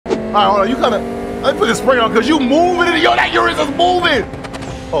right, hold on. You kind of. Let me put the spring on because you moving it. Yo, that urine is moving.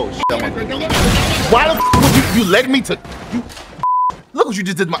 Oh shit! Why the f would you leg me to? You, look what you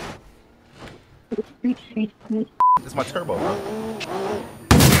just did. My. It's my turbo. Huh?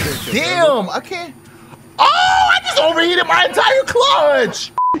 Damn! I can't. Oh! I just overheated my entire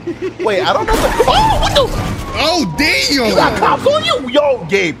clutch. Wait, I don't know. Oh! What the? Oh damn! You got cops on you, yo,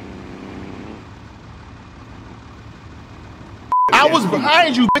 Gabe. I was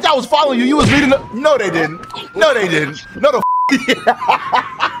behind you, bitch. I was following you. You was leading the. No, they didn't. No, they didn't. No, the.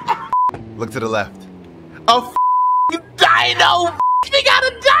 Look to the left. A dino. We got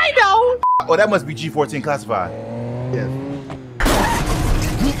a dino. Oh, that must be G14 classified. Yes.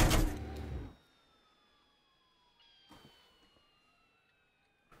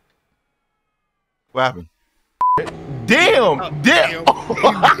 What happened? Damn. Oh, damn.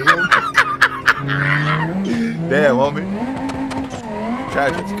 Damn, homie.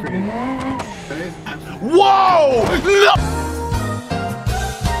 Tragic. Whoa!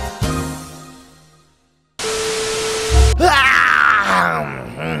 No!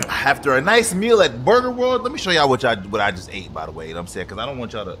 After a nice meal at Burger World, let me show y'all what I just ate. By the way, you know what I'm saying, because I don't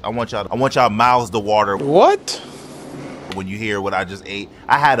want y'all to. I want y'all mouths to water. What? When you hear what I just ate,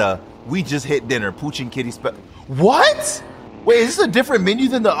 I had a. We just hit dinner. Pooch and Kitty What? Wait, is this a different menu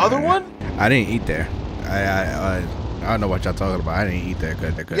than the other one? I didn't eat there. I don't know what y'all talking about. I didn't eat there.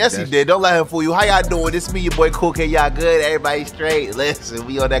 Yes, he did. Don't let him fool you. How y'all doing? This me, your boy Cool K. Y'all good? Everybody straight? Listen,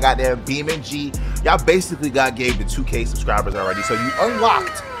 we on that goddamn BeamNG. Y'all basically got Gabe to 2K subscribers already. So you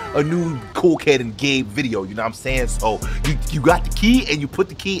unlocked a new Cool Kid and Gabe video. You know what I'm saying? So you got the key and you put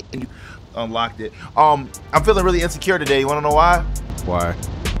the key and you unlocked it. I'm feeling really insecure today. You wanna know why? Why?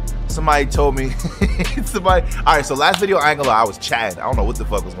 Somebody told me. All right, so last video, I ain't gonna lie, I was chatting. I don't know what the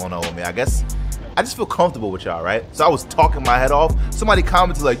fuck was going on with me. I guess I just feel comfortable with y'all, right? So I was talking my head off. Somebody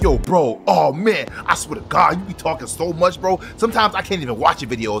commented like, yo, bro, oh man, I swear to God, you be talking so much, bro. Sometimes I can't even watch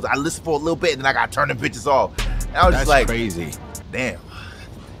your videos. I listen for a little bit and then I gotta turn them bitches off. And I was just like, crazy. Damn.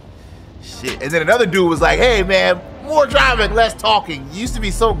 Shit. And then another dude was like, hey man, more driving, less talking. You used to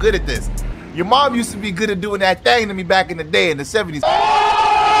be so good at this. Your mom used to be good at doing that thing to me back in the day in the 70s.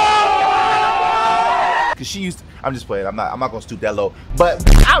 Cause she used to, I'm just playing, I'm not gonna stoop that low. But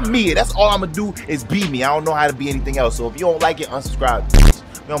I'm me, that's all I'm gonna do is be me. I don't know how to be anything else. So if you don't like it, unsubscribe.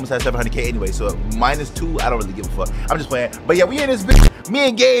 We almost had 700K anyway, so -2, I don't really give a fuck. I'm just playing. But yeah, we in this bitch. Me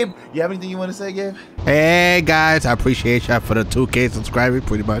and Gabe. You have anything you wanna say, Gabe? Hey guys, I appreciate y'all for the 2K subscribers,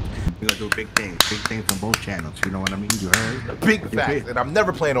 pretty much. We're gonna do big things on both channels. You know what I mean? You heard? Big facts. And I'm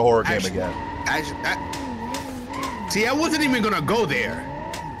never playing a horror game again. See, I wasn't even gonna go there.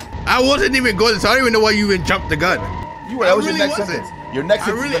 I wasn't even going, so I don't even know why you even jumped the gun. That was your next sentence. Your next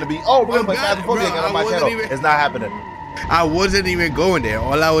sentence is gonna be, oh, we're gonna play Phasmophobia again on my channel. It's not happening. I wasn't even going there.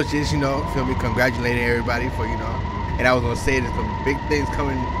 All I was just, you know, feel me, congratulating everybody for, you know, and I was gonna say there's some big things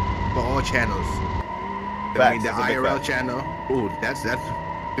coming for all channels. I mean, the IRL channel. Ooh, that's,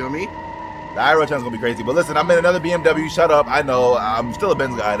 feel me? The IRL channel's gonna be crazy. But listen, I'm in another BMW. Shut up. I know. I'm still a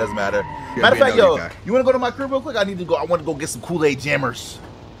Benz guy. It doesn't matter. Matter of fact, yo, you wanna go to my crib real quick? I wanna go get some Kool-Aid jammers.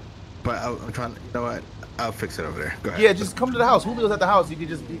 But I'm trying to, you know what? I'll fix it over there. Go ahead. Yeah, just come to the house. Julio's at the house. He can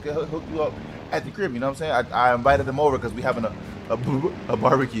hook you up at the crib. You know what I'm saying? I invited him over because we having a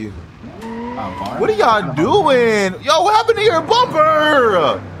barbecue. What are y'all doing? Yo, what happened to your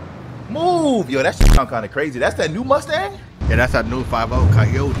bumper? Move. Yo, that shit sound kind of crazy. That's that new Mustang? Yeah, that's that new 5.0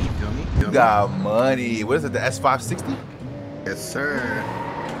 Coyote. You feel me? You got money. What is it, the S560? Yes, sir.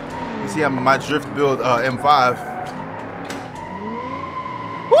 You see, I'm in my drift build M5.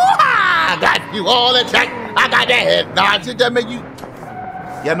 I got you all the check. I got that head nod. Did that make you?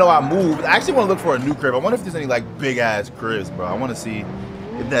 Yeah, I know I moved. I actually want to look for a new crib. I wonder if there's any like big ass cribs, bro. I want to see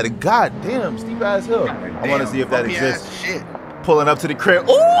if that. Goddamn, steep ass hill. I want to see if that exists. Shit. Pulling up to the crib.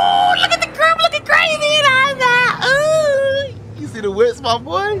 Ooh, look at the crib looking crazy and all that. Ooh, you see the whips, my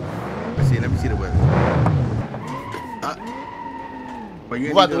boy? Let me see the whip.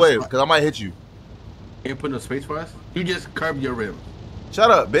 Move out the way, because I might hit you. You ain't put no space for us? You just curb your rim. Shut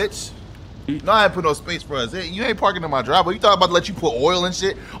up, bitch. No, I ain't put no space for us. You ain't parking in my driveway. You thought about to let you put oil and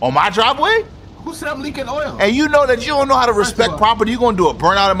shit on my driveway? Who said I'm leaking oil? And you know that you don't know how to respect property. You gonna do a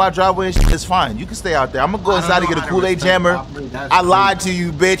burnout in my driveway? It's fine. You can stay out there. I'm gonna go inside and get a Kool-Aid jammer. I lied to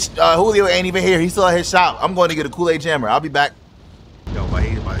you, bitch. Julio ain't even here. He's still at his shop. I'm going to get a Kool-Aid jammer. I'll be back. Yo, but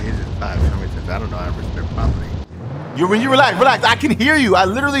his is 5. I don't know how to respect property. You relax. I can hear you. I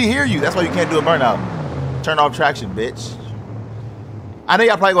literally hear you. That's why you can't do a burnout. Turn off traction, bitch. I know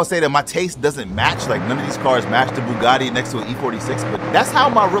y'all probably gonna say that my taste doesn't match, like none of these cars match the Bugatti next to an E46, but that's how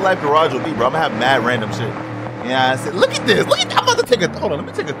my real life garage will be, bro. I'm gonna have mad random shit. Yeah, I said, look at this. Look at. I'm about to take a. Hold on. Let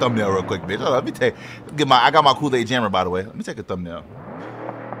me take a thumbnail real quick, bitch. Hold on, let me take. I got my Kool-Aid jammer, by the way. Let me take a thumbnail.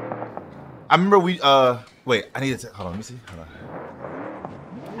 I remember we. Wait. I need to. Hold on. Let me see. Hold on.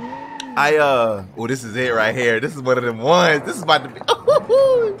 Oh, this is it right here. This is one of them ones. This is about to be.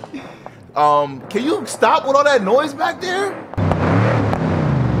 Can you stop with all that noise back there?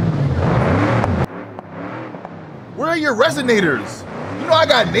 Where are your resonators? You know I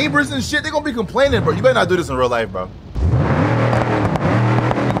got neighbors and shit. They gonna be complaining, bro. You better not do this in real life, bro.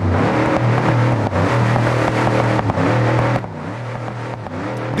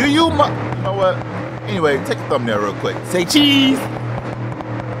 Do you know what? Anyway, take a thumbnail real quick. Say cheese.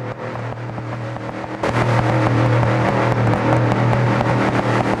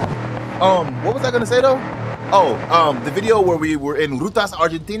 What was I gonna say though? Oh, the video where we were in Rutas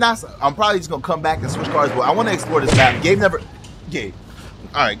Argentinas. I'm probably just gonna come back and switch cars, but I want to explore this map. Gabe. All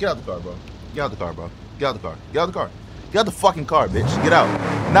right, get out the car, bro. Get out the car, bro. Get out the car. Get out the car. Get out the fucking car, bitch. Get out.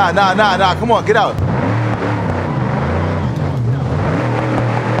 Nah. Come on, get out.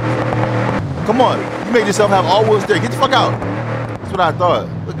 Come on. You made yourself have all wheels there. Get the fuck out. That's what I thought.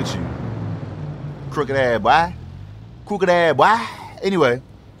 Look at you. Crooked ass boy. Crooked ass boy. Anyway.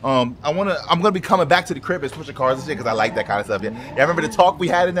 I'm gonna be coming back to the crib and switching cars and shit because I like that kind of stuff. Yeah, remember the talk we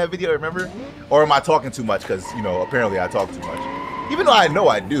had in that video? Remember? Or am I talking too much? Because you know, apparently I talk too much. Even though I know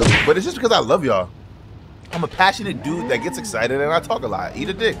I do, but it's just because I love y'all. I'm a passionate dude that gets excited and I talk a lot. Eat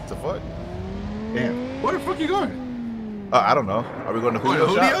a dick. What the fuck? Damn. Where the fuck you going? I don't know. Are we going to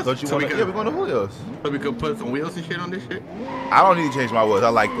Julio's shop? Don't you want to? Yeah, we're going to Julio's. So we could put some wheels and shit on this shit? I don't need to change my wheels. I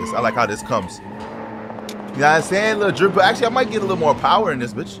like this. I like how this comes. You know what I'm saying? A little drip. Actually, I might get a little more power in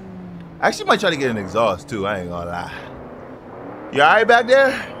this bitch. I actually might try to get an exhaust too. I ain't gonna lie. You alright back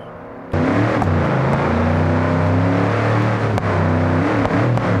there?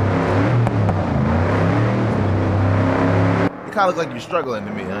 You kind of look like you're struggling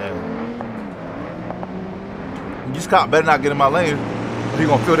to me. You just better not get in my lane. Or you're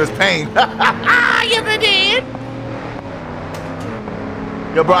gonna feel this pain. Yes, I did.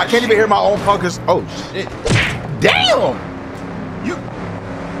 Yo, bro, I can't even hear my own car because. Oh shit! Damn!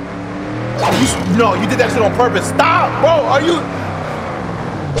 No, you did that shit on purpose. Stop, bro. Are you?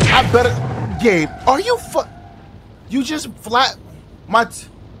 I better. Gabe, are you You just flat my. We're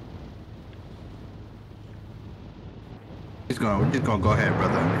just gonna go ahead,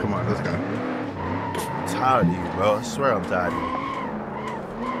 brother. Come on, let's go. I'm tired of you, bro. I swear I'm tired of you.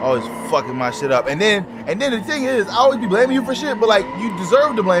 Always fucking my shit up. And then the thing is, I always be blaming you for shit, but like you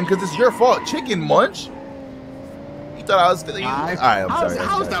deserve to blame because it's your fault. Chicken munch. You thought I was feeling you? Alright, I'm sorry.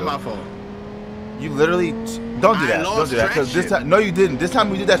 How's that my fault? You literally don't do that. Don't do that because this time, no, you didn't. This time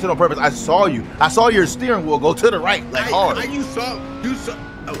we did that shit on purpose. I saw you. I saw your steering wheel go to the right, like hard. You saw.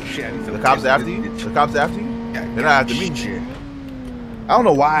 Oh shit! The cops after you. The cops after you. Yeah, they're not after me. Shit. I don't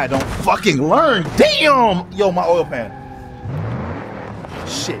know why I don't fucking learn. Damn, yo, my oil pan.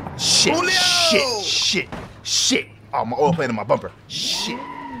 Shit. Oh, my oil pan in my bumper. Shit.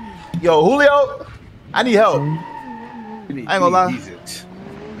 Yo, Julio, I need help. I ain't gonna lie.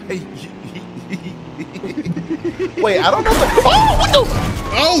 Wait, I don't know what. Oh, what the?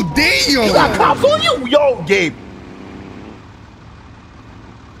 Oh, damn! You got cops on you? Yo, Gabe.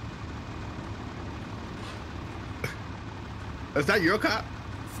 Is that your cop?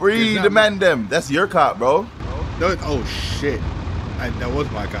 Free demand them. That's your cop, bro. No, oh shit. That was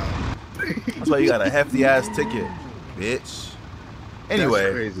my cop. That's why you got a hefty ass ticket, bitch. Anyway,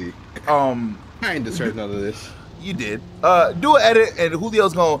 that's crazy. I ain't deserve none of this. You did. Do an edit, and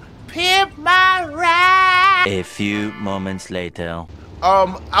Julio's gonna pimp my ride. A few moments later.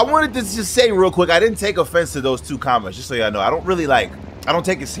 I wanted to just say real quick, I didn't take offense to those two comments, just so y'all know. I don't really I don't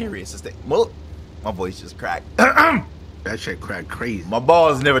take it serious. Well, my voice just cracked. That shit cracked crazy. My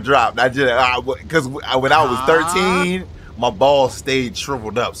balls never dropped. I just, because when I was 13, my balls stayed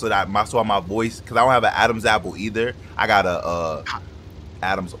shriveled up, so that my voice, because I don't have an Adam's apple either. I got a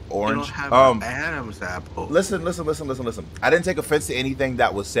Adam's orange. You don't have an Adam's apple. Listen. I didn't take offense to anything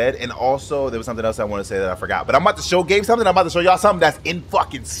that was said, and also there was something else I want to say that I forgot. But I'm about to show Gabe something. I'm about to show y'all something that's in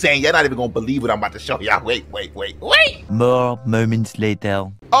fucking insane. You're not even gonna believe what I'm about to show y'all. Wait. More moments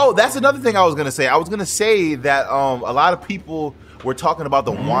later. Oh, that's another thing I was gonna say. I was gonna say that a lot of people were talking about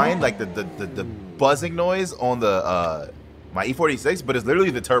the whine, like the buzzing noise on the my E46, but it's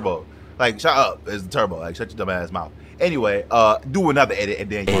literally the turbo. Like, shut up, it's the turbo. Like, shut your dumb ass mouth. Anyway, do another edit and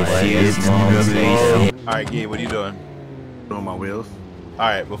then you all right, Gabe, what are you doing? Doing my wheels. All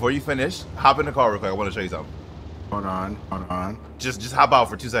right, before you finish, hop in the car real quick. I want to show you something. Hold on. Just hop out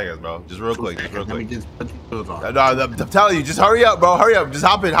for 2 seconds, bro. Just real quick. Just real quick. Let me just put the wheels on. No, I'm telling you, just hurry up, bro. Hurry up. Just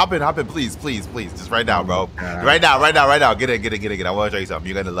hop in, please. Just right now, bro. Right now. Get it. I want to show you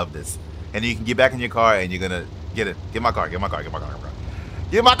something. You're gonna love this. And you can get back in your car and you're gonna get it. Get my car, bro.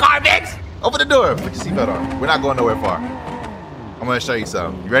 Get my car, bitch! Open the door. Put your seatbelt on. We're not going nowhere far. I'm gonna show you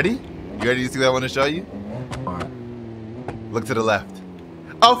something. You ready? You ready to see what I want to show you? Look to the left.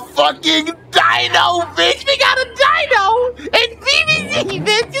 A fucking dino, bitch! We got a dino! It's BeamNG,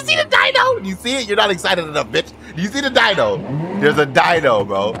 bitch! You see the dino? You see it? You're not excited enough, bitch. You see the dino? There's a dino,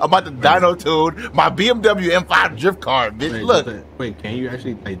 bro. I'm about to dino tune my BMW M5 drift car, bitch. Look. Wait, can you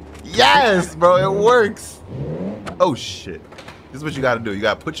actually like? Yes, bro. It works. Oh shit. This is what you gotta do. You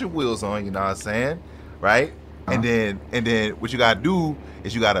gotta put your wheels on. You know what I'm saying? Right? And then what you gotta do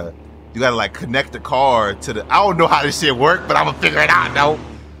is you gotta like connect the car to the. I don't know how this shit work, but I'm gonna figure it out. No.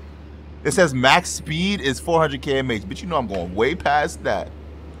 It says max speed is 400 km/h, but you know I'm going way past that.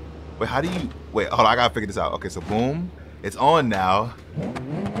 Wait, how do you? Wait, hold on. I gotta figure this out. Okay, so boom, it's on now.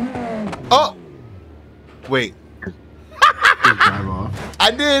 Oh, wait. Drive off. I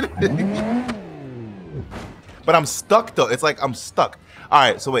did. But I'm stuck though. It's like I'm stuck. All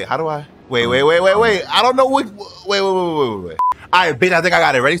right, so wait, how do I? Wait. I don't know what. Wait. All right, bitch, I think I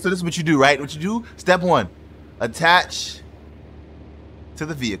got it. Ready? So this is what you do, right? What you do? Step 1, attach to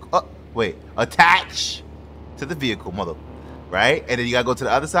the vehicle. Oh, wait, attach to the vehicle, mother. Right? And then you gotta go to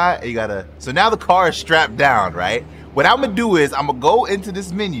the other side, and you gotta. So now the car is strapped down, right? What I'm gonna do is I'm gonna go into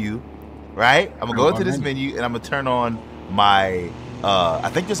this menu, right? I'm gonna go into this menu, and I'm gonna turn on my. I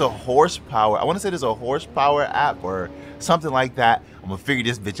think there's a horsepower. I want to say there's a horsepower app or something like that. I'm gonna figure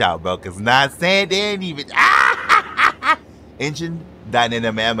this bitch out, bro. Cause not saying they ain't even engine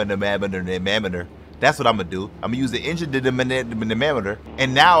dynamometer. That's what I'm gonna do. I'm gonna use the engine dynamometer,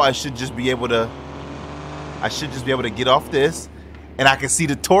 and now I should just be able to. Get off this, and I can see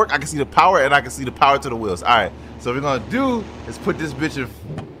the torque, I can see the power, and I can see the power to the wheels. All right. So what we're gonna do is put this bitch in.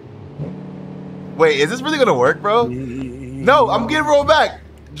 Wait, is this really gonna work, bro? No, I'm getting rolled back.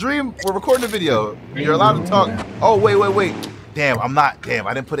 Dream, we're recording the video. You're allowed to talk. Oh, wait. Damn, I'm not. Damn,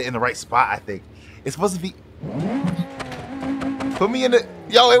 I didn't put it in the right spot, I think. It's supposed to be. Put me in the.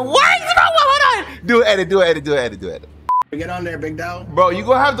 Yo, it works! Hold on. Do it. Get on there, big dog. Bro, you're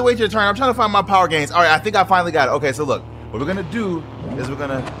gonna have to wait your turn. I'm trying to find my power gains. All right, I think I finally got it. Okay, so look. What we're gonna do is we're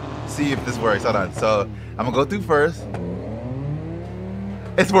gonna see if this works. Hold on. So I'm gonna go through first.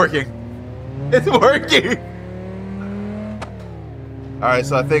 It's working. All right,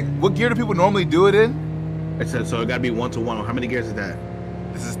 so I think, what gear do people normally do it in? It says, so it gotta be 1-to-1. How many gears is that?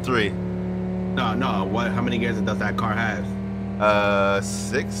 This is 3. No, what? How many gears does that car have?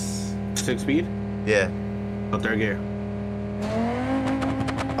 6. 6 speed? Yeah. Oh, 3rd gear.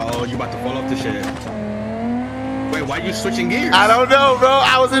 Oh, you about to fall off the shit. Wait, why are you switching gears? I don't know, bro.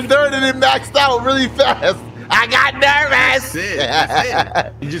 I was in 3rd and it maxed out really fast. I got nervous. That's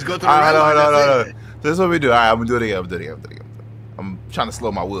it. You just go to the right. No. It. This is what we do. All right, I'm gonna do it again. I'm trying to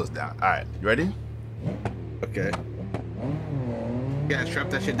slow my wheels down. All right, you ready? Okay. Yeah, strap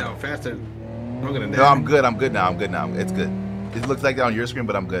that shit down faster. No, I'm good now. It's good. It looks like that on your screen,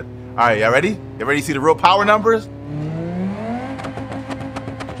 but I'm good. All right, y'all ready? You ready to see the real power numbers?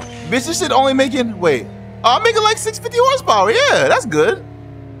 Bitch, this shit only making, wait. Oh, I'm making like 650 horsepower. Yeah, that's good.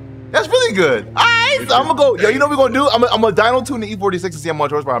 That's really good. All right, so I'm gonna go. Yo, you know what we're gonna do? I'm gonna dyno tune the E46 and see how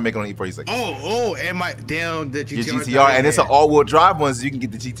much horsepower I'm making on the E46. Oh, and my damn the GTR. GTR, and it's an all-wheel drive one, so you can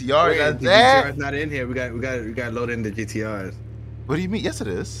get the GTR. Wait, the GTR's not in here. We got to load in the GTRs. What do you mean? Yes, it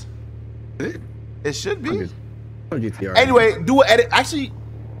is. It should be. No GTR. Anyway, do an edit. Actually,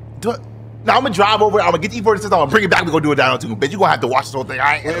 do it. Now I'm gonna drive over. I'm gonna get the E46. I'm gonna bring it back. We're gonna do a dyno tune. Bitch, you gonna have to watch this whole thing. All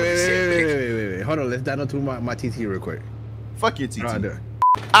right? Wait. Hold on. Let's dyno tune my TT real quick. Fuck your TT.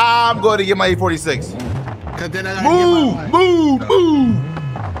 I'm going to get my E46.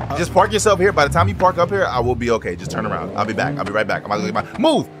 Move. Just park yourself here. By the time you park up here, I will be okay. Just turn around. I'll be back. I'll be right back. I'm gonna go get my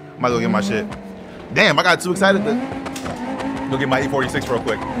move. I'm gonna go get my shit. Damn, I got too excited to go get my E46 real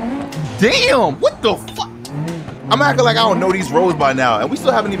quick. Damn, what the fuck? I'm acting like I don't know these roads by now, and we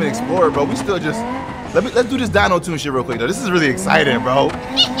still haven't even explored, bro. We still just let's do this dyno tune shit real quick though. This is really exciting, bro.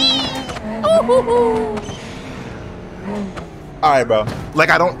 All right, bro. Like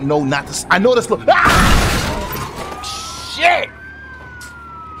I don't know not to. I know the slow. Shit.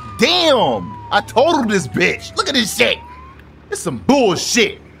 Damn. I totaled this bitch. Look at this shit. It's some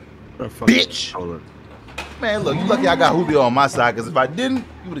bullshit, bitch. Man, look, you lucky I got Julio on my side, because if I didn't,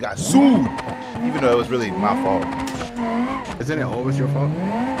 you would have got sued. Even though it was really my fault. Isn't it always your fault?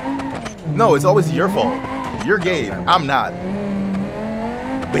 No, it's always your fault. You're Gabe. I'm not.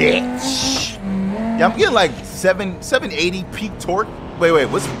 Bitch. Yeah, I'm getting like 780 peak torque. Wait,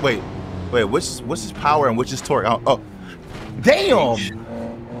 what's his power and which is torque? Oh, damn.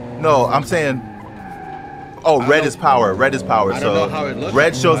 No, I'm saying. Oh, red is power. Red is power. I don't know how it looks.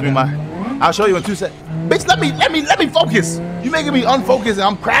 Red shows me my. I'll show you in 2 seconds. Bitch, let me focus. You making me unfocused and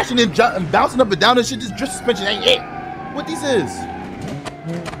I'm crashing and bouncing up and down and shit. This drift suspension ain't it. What this is?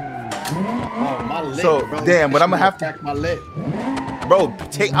 Oh, my lip, So bro. damn, but I'm gonna have to. My lip. Bro,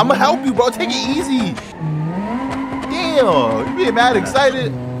 I'm gonna help you, bro. Take it easy. Damn, you being mad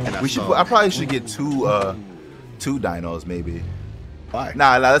excited. We should. I probably should get two dynos maybe. Why?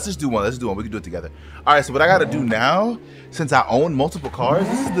 Nah, let's just do one. Let's do one. We can do it together. All right. So what I gotta do now, since I own multiple cars,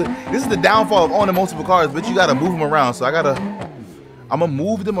 this is the downfall of owning multiple cars. But you gotta move them around. So I'm gonna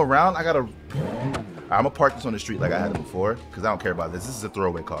move them around. I'm gonna park this on the street like I had it before because I don't care about this. This is a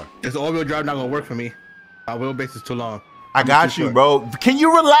throwaway car. This all-wheel drive not gonna work for me. My wheelbase is too long. I got you, bro. Can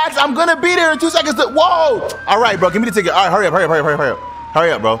you relax? I'm gonna be there in 2 seconds. Whoa! All right, bro. Give me the ticket. All right,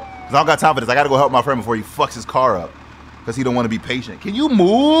 hurry up, bro. Cause I don't got time for this. I gotta go help my friend before he fucks his car up. Cause he don't want to be patient. Can you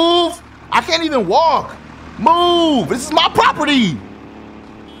move? I can't even walk. Move. This is my property.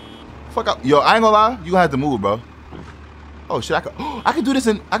 Fuck up. Yo, I ain't gonna lie. You gonna have to move, bro. Oh shit. I can do this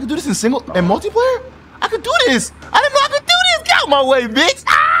in single and multiplayer. I can do this. I didn't know I could do this. Get out my way, bitch.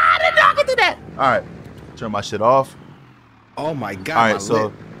 I didn't know I could do that. All right. Turn my shit off. Oh my god. All right,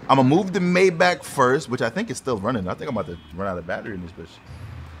 so I'm gonna move the Maybach first, which I think is still running. I think I'm about to run out of battery in this bitch.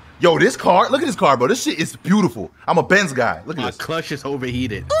 Yo, this car, look at this car, bro. This shit is beautiful. I'm a Benz guy. Look at this. My clutch is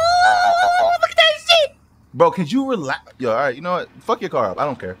overheated. Ooh, look at that shit. Bro, can you relax? Yo, all right, you know what? Fuck your car up. I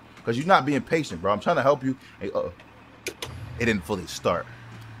don't care. Because you're not being patient, bro. I'm trying to help you. Hey, it didn't fully start.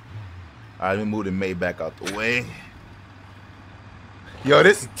 All right, let me move the Maybach out the way. Yo,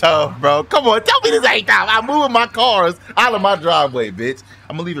 this is tough, bro. Come on, tell me this ain't tough. I'm moving my cars out of my driveway, bitch.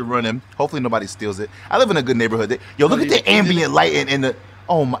 I'm gonna leave it running. Hopefully nobody steals it. I live in a good neighborhood. Yo, look at the ambient light and the.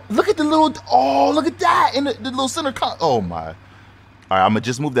 Oh my! Look at the little. Oh, look at that! And the little center. Oh my! All right, I'm gonna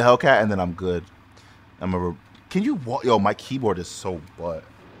just move the Hellcat and then I'm good. I'm gonna. Can you walk? Yo, my keyboard is so butt.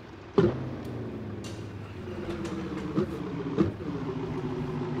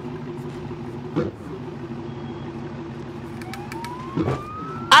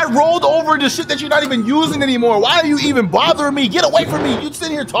 I rolled over the shit that you're not even using anymore. Why are you even bothering me? Get away from me! You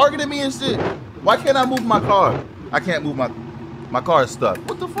sitting here targeting me and shit. Why can't I move my car? I can't move my car is stuck.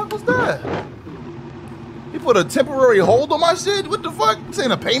 What the fuck was that? You put a temporary hold on my shit? What the fuck? This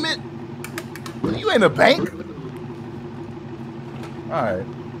ain't a payment? You ain't a bank? Alright.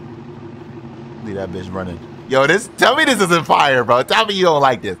 Leave that bitch running. Yo, tell me this isn't fire, bro. Tell me you don't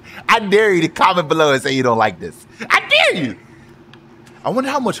like this. I dare you to comment below and say you don't like this. I dare you. I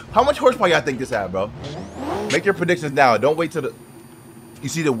wonder how much horsepower y'all think this had, bro. Make your predictions now. Don't wait till you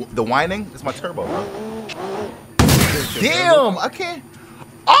see the whining? It's my turbo, bro. Damn, I can't.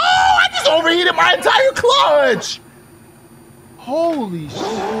 Oh, I just overheated my entire clutch. Holy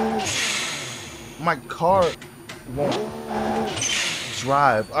shit. My car won't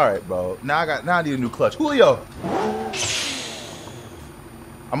drive. All right, bro. Now I need a new clutch. Julio.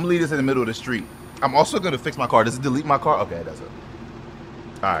 I'm gonna leave this in the middle of the street. I'm also gonna fix my car. Does it delete my car? Okay, that's it.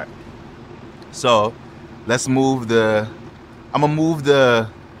 All right. So let's move the. I'm gonna move the.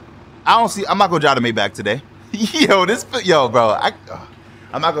 I'm not gonna drive the Maybach today. Yo, bro.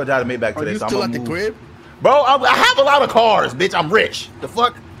 I'm not gonna drive the Maybach today. Are you still at the crib? Bro, I have a lot of cars, bitch. I'm rich. The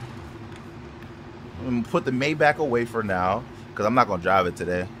fuck? I'm gonna put the Maybach away for now, because I'm not gonna drive it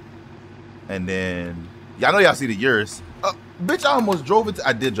today. And then, y'all know y'all see the yours. Bitch, I almost drove it.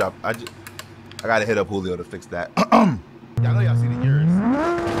 I did drop. I gotta hit up Julio to fix that. Y'all know y'all see the yours.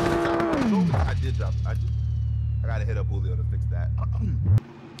 I did drop. I gotta hit up Julio to fix that.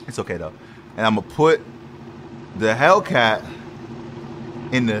 It's okay though. And I'm gonna put the Hellcat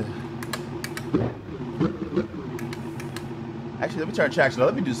in the. Actually, let me turn traction.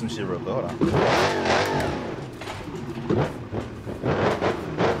 Let me do some shit real quick. Hold on.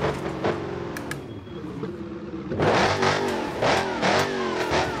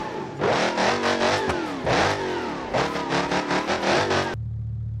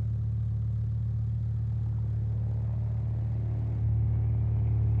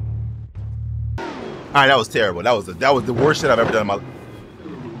 All right, that was terrible. That was the worst shit I've ever done in my life.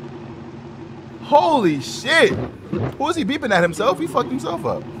 Holy shit! Who was he beeping at himself? He fucked himself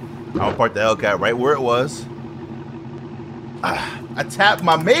up. I'm gonna park the Hellcat right where it was. I tapped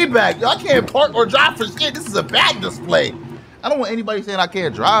my Maybach. Yo, I can't park or drive for shit. This is a bad display. I don't want anybody saying I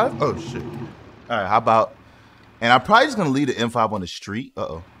can't drive. Oh shit. All right, how about? And I'm probably just gonna leave the M5 on the street.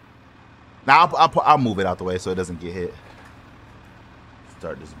 Uh-oh. Now I'll move it out the way so it doesn't get hit.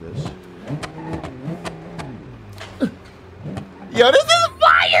 Start this bitch. Yo, this is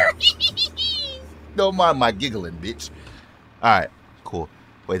fire. Don't mind my giggling, bitch. All right, cool.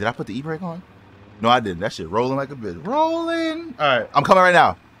 Wait, did I put the e-brake on? No, I didn't. That shit rolling like a bitch. Rolling. All right, I'm coming right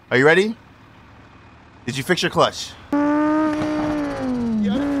now. Are you ready? Did you fix your clutch?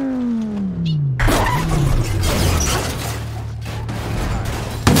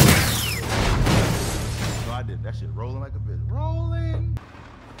 That shit rolling like a bitch. Rolling.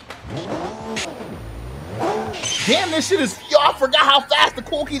 Damn, this shit is. Yo, I forgot how fast the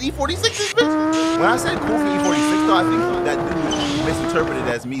Cool Kid E46 is, bitch. When I said Cool Kid E46, though, I think that dude misinterpreted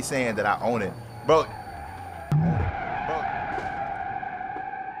as me saying that I own it. Bro.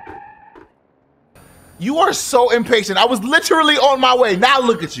 You are so impatient. I was literally on my way. Now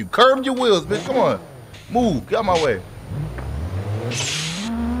look at you. Curb your wheels, bitch. Come on. Move. Get out my way.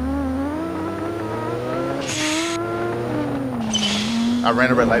 I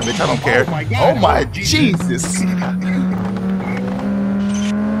ran a red light, bitch. I don't care. Oh my God. Oh my Jesus. And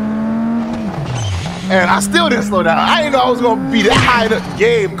I still didn't slow down. I didn't know I was gonna be that high in the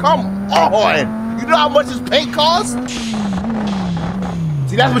game. Come on. You know how much this paint costs?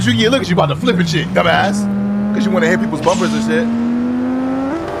 See, that's what you get. Look at you about to flip and shit, dumbass. Because you want to hit people's bumpers and shit.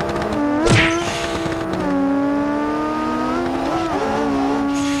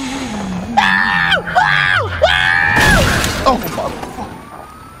 Oh my.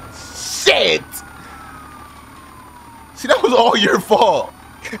 Shit! See, that was all your fault.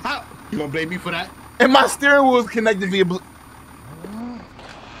 How? You gonna blame me for that? And my steering wheel was connected via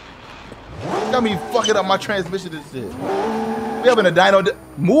got me fucking up my transmission and shit. We having a dyno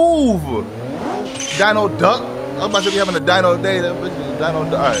move! Dyno duck? I was about to be having a dyno day.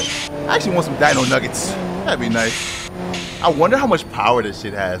 Dyno alright. I actually want some dyno nuggets. That'd be nice. I wonder how much power this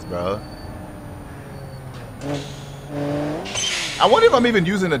shit has, bro. I wonder if I'm even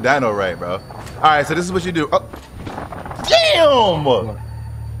using the dyno right, bro. Alright, so this is what you do. Oh. Damn!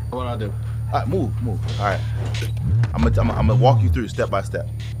 What I do? Alright, move. Alright. I'm gonna walk you through step by step.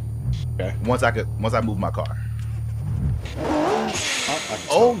 Okay. Once I move my car.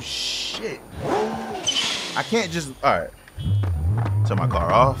 Oh shit. I can't just alright. Turn my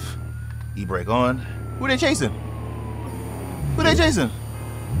car off. E-brake on. Who they chasing? Who they chasing?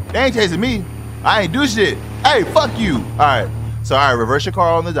 They ain't chasing me. I ain't do shit. Hey, fuck you. Alright. So alright, reverse your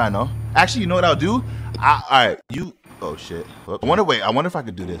car on the dyno. Actually, you know what I'll do? Alright, you oh shit. I wonder if I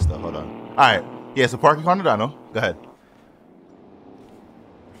could do this though. Hold on. Alright. Yeah, so park your car on the dyno. Go ahead.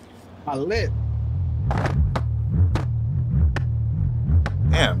 I lit.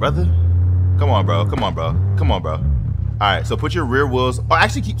 Damn, brother. Come on, bro. Alright, so put your rear wheels. Oh,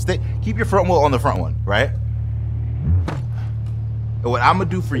 actually keep your front wheel on the front one, right? And what I'm gonna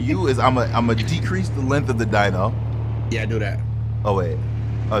do for you is I'm gonna decrease the length of the dyno. Yeah, do that. Oh wait.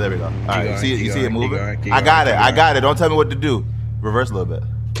 Oh, there we go. All right, you see it moving? I got it. Don't tell me what to do. Reverse a little bit.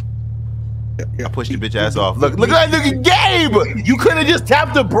 I pushed your bitch ass off. Look at Gabe! You couldn't have just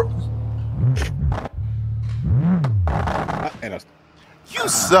tapped the You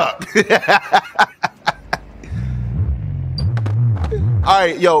suck. All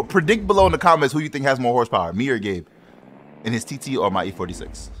right, yo, predict below in the comments who you think has more horsepower, me or Gabe, in his TT or my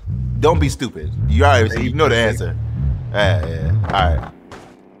E46. Don't be stupid. You know the answer. Yeah. All right.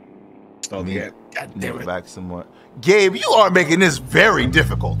 Okay. God damn it. Back some more. Gabe, you are making this very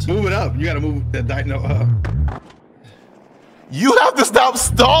difficult. Move it up. You gotta move the dyno up. You have to stop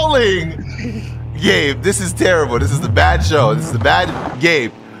stalling. Gabe, this is terrible. This is the bad show. This is the bad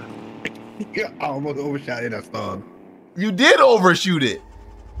Gabe. I almost overshot it. I stalled. You did overshoot it.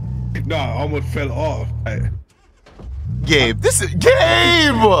 No, I almost fell off. Gabe, this is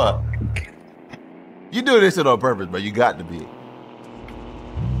Gabe. You do this shit on purpose, bro. You got to be.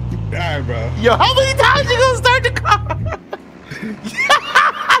 Alright, bro. Yo, how many times you gonna start the car?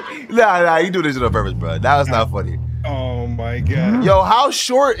 Nah, you do this shit on purpose, bro. That was not funny. Oh my God. Yo, how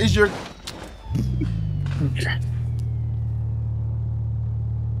short is your...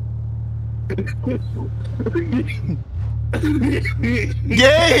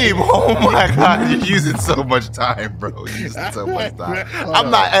 Gabe! Oh my God, you're using so much time, bro. You're using so much time.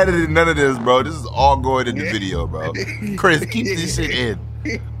 I'm not editing none of this, bro. This is all going in the video, bro. Chris, keep this shit in.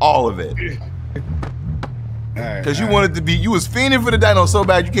 All of it. Because you wanted to be, you was fiending for the dyno so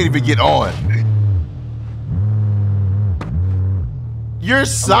bad you can't even get on. You're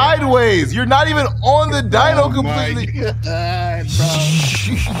sideways. You're not even on the dyno completely.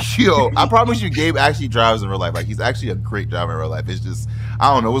 Yo, I promise you, Gabe actually drives in real life. Like, he's actually a great driver in real life. It's just,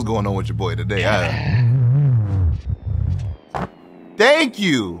 I don't know what's going on with your boy today. Thank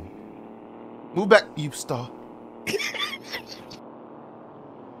you. Move back, you stall.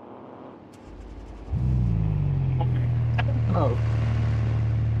 Oh.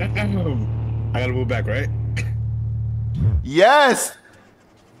 I gotta move back, right? Yes.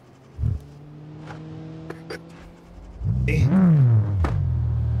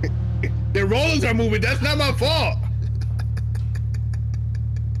 The rollers are moving. That's not my fault.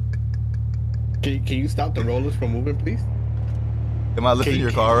 Can you stop the rollers from moving, please? Am I lifting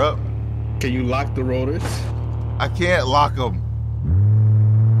your car up? Can you lock the rollers? I can't lock them.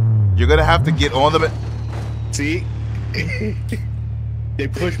 You're gonna have to get on them. See? They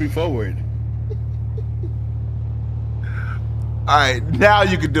push me forward. All right, now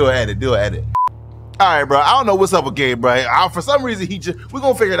you can do an edit. Do an edit. All right, bro. I don't know what's up with Gabe, bro. For some reason, we're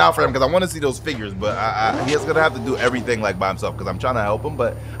gonna figure it out for him because I want to see those figures, but he's gonna have to do everything like by himself because I'm trying to help him,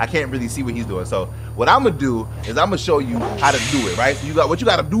 but I can't really see what he's doing. So what I'm gonna do is I'm gonna show you how to do it, right? So what you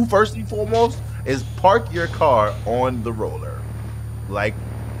gotta do first and foremost is park your car on the roller. Like,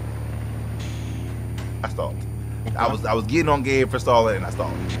 I stalled. I was getting on Gabe for stalling and I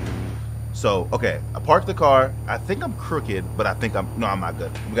stalled. So, okay, I parked the car. I think I'm crooked, but I think I'm not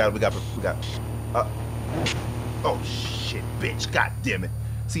good. We got oh shit, bitch, god damn it.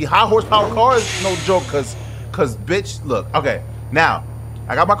 See, high horsepower car is no joke, cause bitch, look, okay, now,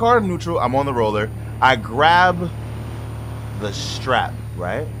 I got my car in neutral, I'm on the roller, I grab the strap,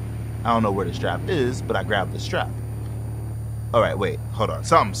 right? I don't know where the strap is, but I grab the strap. All right, wait, hold on,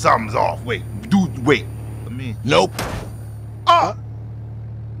 something's off, wait, dude, wait, let me, nope. Oh!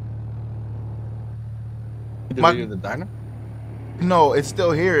 The diner? No, it's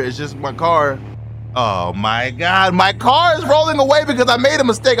still here. It's just my car. Oh my God, my car is rolling away because I made a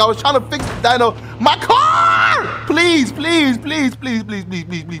mistake. I was trying to fix the dyno. My car! Please, please, please, please, please, please,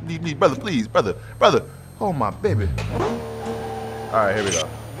 please, please, please, please, brother, please, brother. Oh my baby. All right, here we go.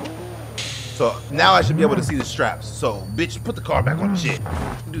 So now I should be able to see the straps. So bitch, put the car back on the shit.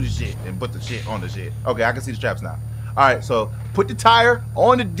 Do the shit and put the shit on the shit. Okay, I can see the straps now. All right, so put the tire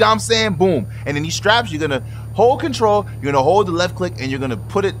on the, I'm saying, boom. And then these straps, you're gonna hold control, you're gonna hold the left click, and you're gonna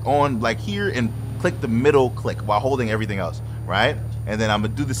put it on like here and click the middle click while holding everything else, right? And then I'm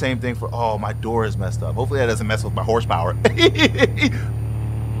gonna do the same thing for, oh, my door is messed up. Hopefully that doesn't mess with my horsepower.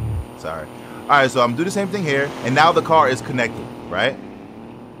 Sorry. All right, so I'm gonna do the same thing here, and now the car is connected, right?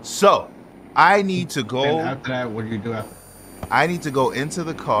 So I need to go. And after that, what do you do after? I need to go into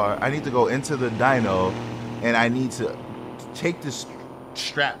the car, I need to go into the dyno, and I need to take this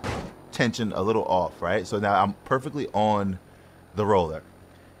strap tension a little off, right? So now I'm perfectly on the roller.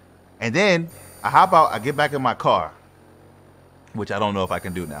 And then I hop out, I get back in my car, which I don't know if I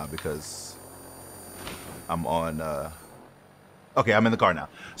can do now because I'm on, okay, I'm in the car now.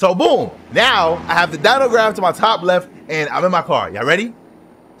 So boom, now I have the dyno graph to my top left and I'm in my car. Y'all ready?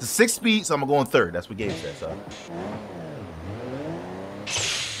 It's a 6-speed, so I'm gonna go in third. That's what Gabe said, so.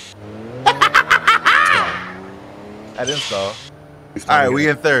 I didn't stall. All right, we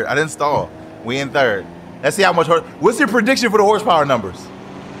in third. I didn't stall. We in third. Let's see how much horse. What's your prediction for the horsepower numbers?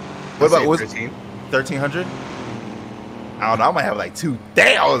 What about 1,300? I don't know. I might have like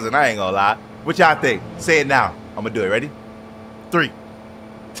 2,000. I ain't gonna lie. What y'all think? Say it now. I'm gonna do it. Ready? 3,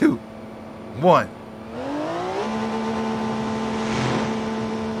 2, 1.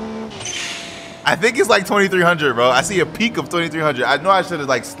 I think it's like 2,300, bro. I see a peak of 2,300. I know I should have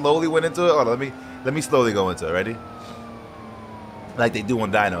like slowly went into it. Hold on, let me slowly go into it. Ready? Like they do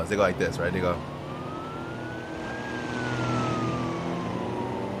on dynos. They go like this, right? They go.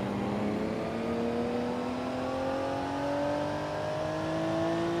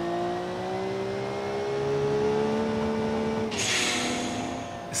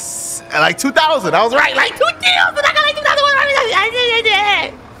 Like 2,000. I was right. Like 2,000. I got like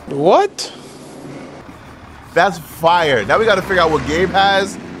 2,000. What? That's fire. Now we got to figure out what Gabe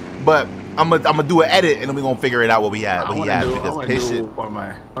has, but I'm gonna do an edit and then we're gonna figure it out what we have. What he has because his shit.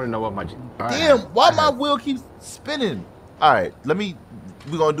 I don't know what my. Damn, why my wheel keeps spinning? All right, we're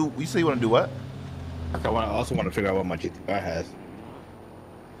gonna do. You say you want to do what? I also want to figure out what my GTR has.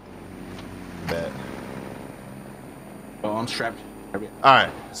 Bet. Oh, I'm strapped. All right,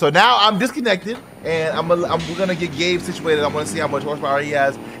 so now I'm disconnected and we're gonna get Gabe situated. I'm gonna see how much horsepower he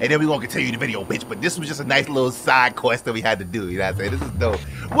has, and then we're gonna continue the video, bitch. But this was just a nice little side quest that we had to do. You know what I'm saying? This is dope.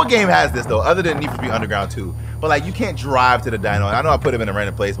 What game has this though, other than Need for Speed Underground 2? But like, you can't drive to the dyno. And I know I put him in a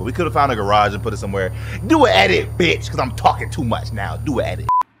random place, but we could have found a garage and put it somewhere. Do an edit, bitch, because I'm talking too much now. Do an edit.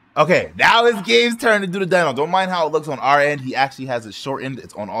 Okay, now it's Gabe's turn to do the dyno. Don't mind how it looks on our end. He actually has it shortened.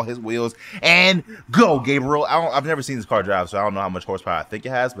 It's on all his wheels. And go, Gabriel. I've never seen this car drive, so I don't know how much horsepower I think it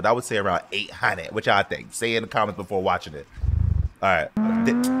has, but I would say around 800. What y'all think? Say in the comments before watching it. All right.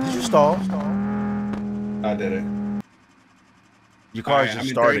 Did you stall? I did it. Your car is just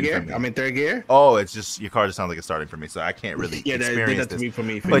starting for me. I'm in third gear. Oh, it's just your car just sounds like it's starting for me, so I can't really experience this. Me for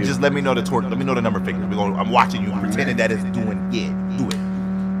me. But just let me know the torque. Let me know the number figures. I'm watching you, pretending that it's doing. Yeah, do it.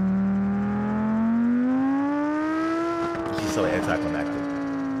 She's so anticlimactic.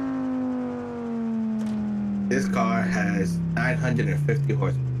 This car has 950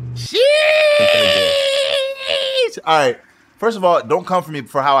 horsepower. Sheesh! All right. First of all, don't come for me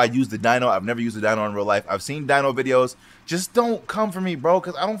for how I use the dyno. I've never used the dyno in real life. I've seen dyno videos. Just don't come for me, bro,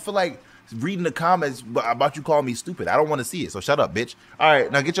 because I don't feel like reading the comments about you calling me stupid. I don't want to see it, so shut up, bitch. All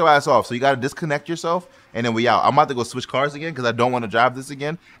right, now get your ass off. So you got to disconnect yourself, and then we out. I'm about to go switch cars again because I don't want to drive this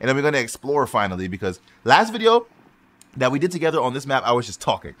again, and then we're going to explore finally because last video that we did together on this map, I was just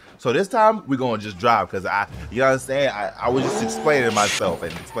talking. So this time, we're going to just drive because you understand? I was just explaining myself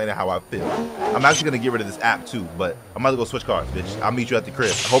and explaining how I feel. I'm actually going to get rid of this app too, but I'm about to go switch cars, bitch. I'll meet you at the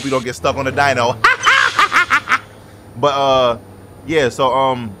crib. I hope you don't get stuck on the dyno. But, yeah,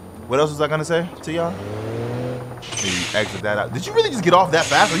 so, what else was I going to say to y'all? Exit that out. Did you really just get off that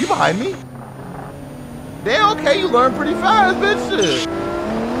fast? Are you behind me? Damn, okay, you learned pretty fast, bitch.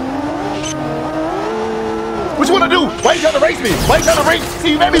 What you want to do? Why you trying to race me? Why you trying to race?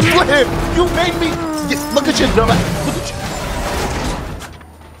 See, you made me flip. You made me. Look at you, dumbass. Look at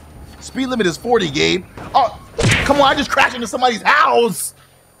you. Speed limit is 40, Gabe. Oh, come on, I just crashed into somebody's house.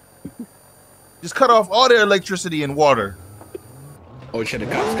 Just cut off all their electricity and water. Oh shit, the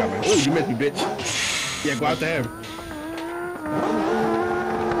cops coming. Oh, you missed me, bitch. Yeah, go after him.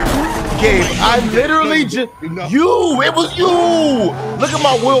 Gabe, I literally just you. It was you. Look at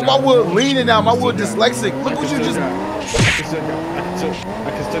my wheel. My wheel leaning now. My wheel dyslexic. Look what you just. I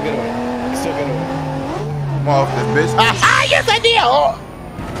can still get away. I'm off this bitch. Ah, yes I did. Oh.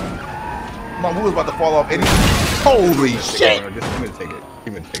 My wheel's about to fall off. Any. Holy shit. Just give me the ticket.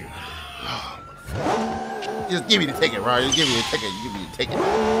 Give me the ticket. Just give me the ticket, bro. Just give me the ticket. Give me the ticket.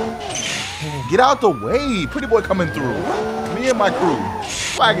 Get out the way. Pretty boy coming through. Me and my crew.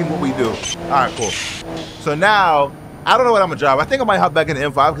 Flagging what we do. All right, cool. So now, I don't know what I'm going to drive. I think I might hop back in the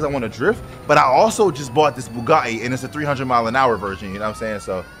M5 because I want to drift. But I also just bought this Bugatti, and it's a 300-mile-an-hour version. You know what I'm saying?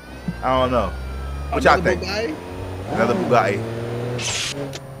 So, I don't know. What y'all think? Bugatti? Another Bugatti.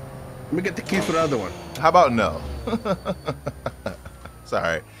 Let me get the keys for the other one. How about no?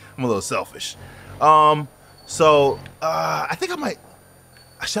 Sorry. I'm a little selfish. So, I think I might...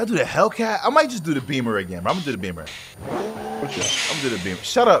 Should I do the Hellcat? I might just do the Beamer again, bro. I'm gonna do the Beamer. What's that? I'm gonna do the Beamer.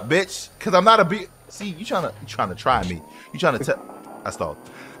 Shut up, bitch. Cause I'm not a See, you trying to try me. You trying to I stalled.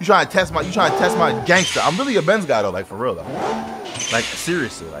 You trying to test my gangster. I'm really a Benz guy though, like for real though. Like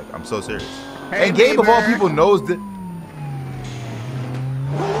seriously, like I'm so serious. Hey, and Gabe of all people knows that.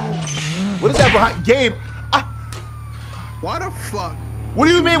 What is that behind Gabe? Why the fuck? What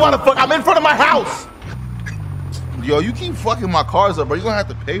do you mean why the fuck? I'm in front of my house. Yo, you keep fucking my cars up, bro. You're gonna have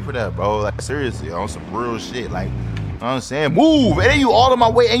to pay for that, bro. Like, seriously, on some real shit. Like, you know what I'm saying? Move! And then you all in my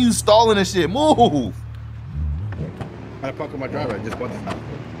way and you stalling and shit. Move! I park on my driveway. I just bought this house.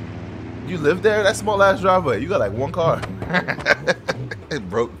 You live there? That small ass driveway. You got like one car.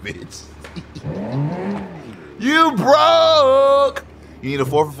 Broke bitch. You broke! You need a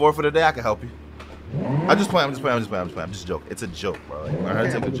 4 for the day? I can help you. I'm just playing. I'm just a joke. It's a joke, bro. Like, learn how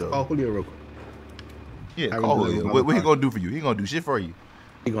to take a joke. Call Julio real quick. Yeah, call Julio. What he gonna do for you? He gonna do shit for you.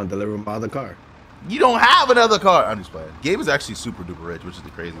 He gonna deliver my other car. You don't have another car. I'm just playing. Gabe is actually super duper rich, which is the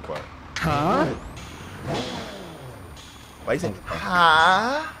crazy part. Huh? Why you saying,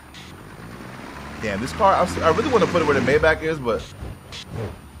 huh? Damn, this car, I really want to put it where the Maybach is, but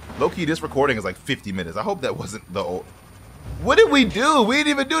low-key, this recording is like 50 minutes. I hope that wasn't the old. What did we do? We didn't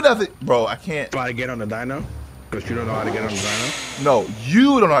even do nothing. Bro, I can't. Try to get on the dyno? Because you don't know how to get on the dyno? No,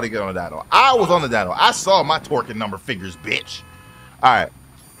 you don't know how to get on the dyno. I was on the dyno. I saw my torque and number figures, bitch. All right.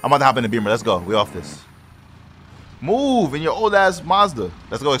 I'm about to hop in the Beamer. Let's go. We off this. Move in your old-ass Mazda.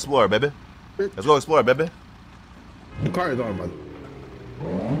 Let's go explore, baby. Let's go explore, baby. The car is on, brother.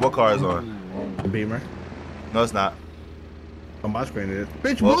 What car is on? The Beamer. No, it's not. On my screen it is.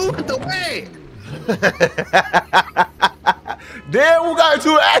 Bitch, move out the way! Damn, we got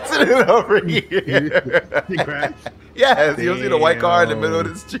into an accident over here. He crashed? Yes, you see the white car in the middle of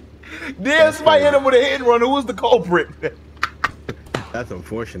the street. Damn, somebody hit him with a hit and run. Who was the culprit? That's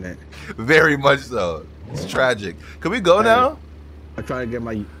unfortunate. Very much so. It's tragic. Can we go now? I'm trying to get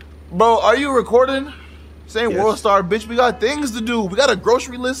my... Bro, are you recording? Saying Yes. World Star, bitch. We got things to do. We got a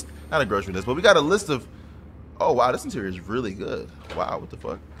grocery list. Not a grocery list, but we got a list of... Oh, wow, this interior is really good. Wow, what the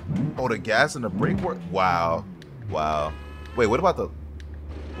fuck? Oh, the gas and the brake work? Wow. Wow. Wait, what about the...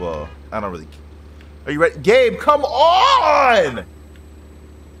 Well, I don't really... Are you ready? Gabe, come on!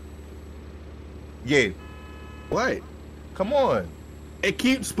 Gabe. What? Come on. It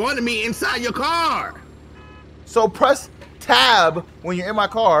keeps spawning me inside your car. So press tab when you're in my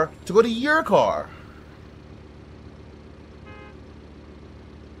car to go to your car.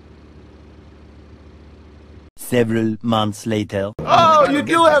 Several months later. Oh, you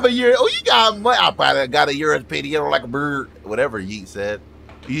do have a year. Oh, you got money. I probably got a year paid together like a bird. Whatever Yeet said.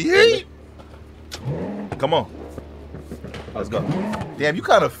 Yeet. Come on. Let's go. Damn, you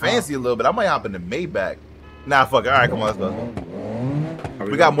kind of fancy a little bit. I might hop in the Maybach. Nah, fuck it. All right, come on, let's go.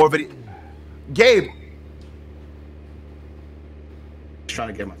 We got more video. Gabe. Just trying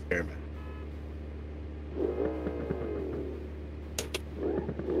to get my spare back.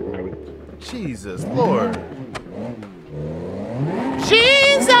 Jesus Lord.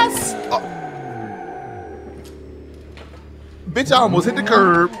 Jesus. Oh. Bitch, I almost hit the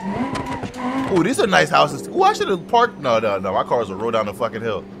curb. Oh, these are nice houses. Oh, I should have parked. No. My cars will roll down the fucking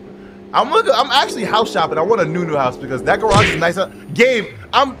hill. I'm actually house shopping. I want a new house because that garage is nice. Gabe,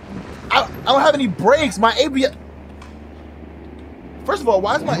 I don't have any brakes. My ABS. First of all,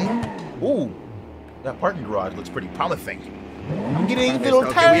 why is my... Ooh, that parking garage looks pretty promising. I'm getting a little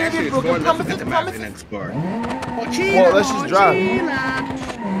tired of it. Well, let's just drive.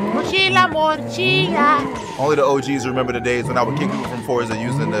 Mochila, mochila. Only the OGs remember the days when I would kick people from Forza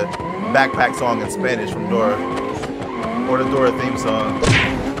using the backpack song in Spanish from Dora. Or the Dora theme song.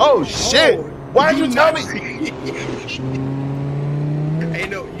 Oh, shit. Why did you tell me? Hey,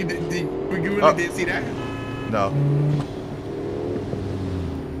 no, you really didn't see that? No.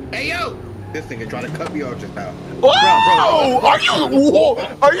 Hey, yo! This thing is trying to cut me off just now. Whoa!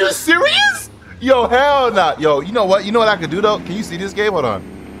 Are you serious? Yo, hell nah. Yo, you know what? You know what I could do though? Can you see this, Gabe? Hold on.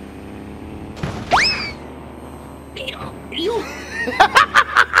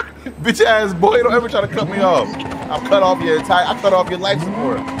 Bitch ass boy, don't ever try to cut me off. I cut off your life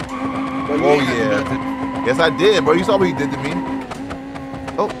support. Oh yeah. Yes, I did, bro. You saw what he did to me.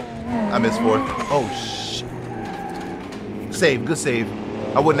 Oh, I missed fourth. Oh shit. Save, good save.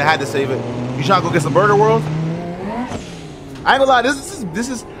 I wouldn't have had to save it. You trying to go get some Burger World? I ain't gonna lie. This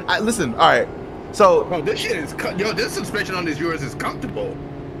is. Listen. All right. So. Bro, this shit is. Yo, this suspension on this yours is comfortable.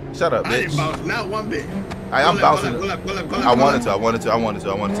 Shut up, bitch. I didn't bounce not one bit. I'm bouncing. I wanted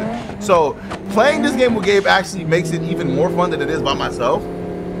to. So playing this game with Gabe actually makes it even more fun than it is by myself,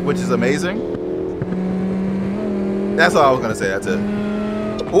 which is amazing. That's all I was gonna say. That's it.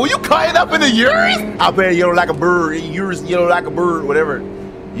 Oh, you cutting up in the yours? I bet yellow like a bird. Yours yellow like a bird. Whatever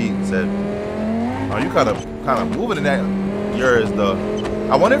he said. Oh, you kind of moving in that yours though.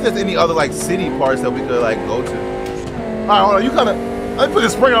 I wonder if there's any other like city parts that we could like go to. All right, hold on. You kind of. Let me put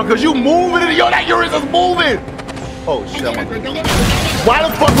this spring on because you moving it. Yo, that yours is moving. Oh shit! Why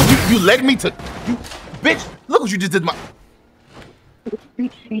the fuck would you let me to? You bitch! Look what you just did.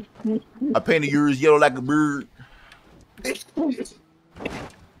 I painted yours yellow like a bird.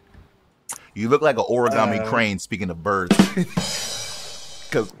 You look like an origami crane. Speaking of birds,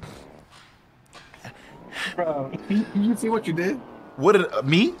 because bro, you see what you did? What did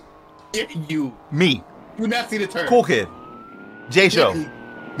me? Yeah, you. Me. You not see the turn? Cool kid. J Show.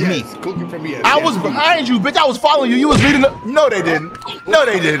 Yes, cooking from me. I was behind you, bitch. I was following you. You was leading. No, they didn't. No,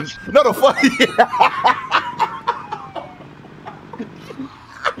 they didn't. No, the fuck.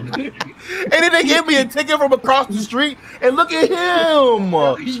 And then they gave me a ticket from across the street. And look at him.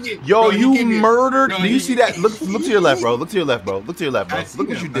 Yo, you murdered. Do you see that? Look to your left, bro. Look to your left, bro. Look to your left, bro. Look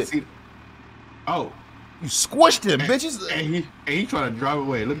what you did. Oh. You squished him, bitches. And he trying to drive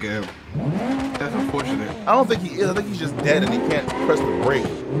away. Look at him. That's unfortunate. I don't think he is. I think he's just dead and he can't press the brake.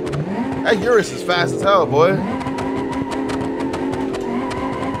 That Urus is fast as hell, boy.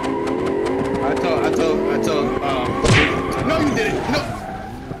 I told, no, you didn't. No.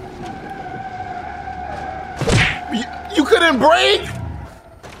 You couldn't brake?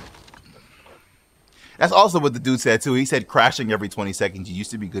 That's also what the dude said too. He said crashing every 20 seconds. You used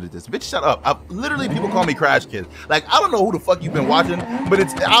to be good at this. Bitch, shut up. Literally, people call me Crash Kid. Like, I don't know who the fuck you've been watching, but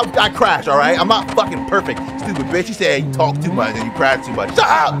I crash, all right? I'm not fucking perfect. Stupid bitch. You said you talk too much and you crash too much. Shut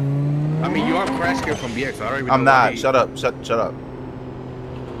up! I mean, you are Crash Kid from BX. So I don't even know. I'm not. Shut up. Shut up.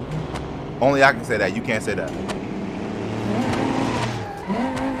 Only I can say that. You can't say that.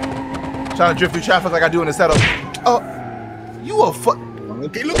 Trying to drift through traffic like I do in the setup. Oh, you a fuck.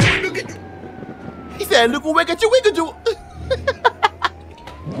 Okay, look at. He said, look what we could do.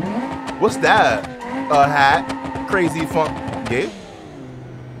 What's that? A hat? Crazy funk. Yeah?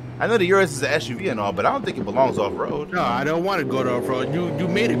 I know the Urus is an SUV and all, but I don't think it belongs off-road. No, I don't want to go to off-road. You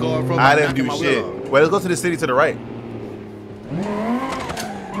made it go off-road. I didn't do shit. Well, let's go to the city to the right.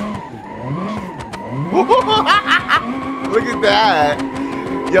 Look at that.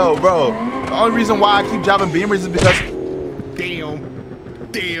 Yo, bro. The only reason why I keep driving Beamers is because... Damn.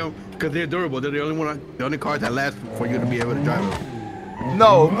 Damn, because they're durable. They're the only cars that last for you to be able to drive them.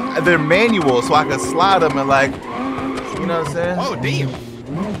 No, they're manual, so I can slide them and like, you know what I'm saying? Oh, damn.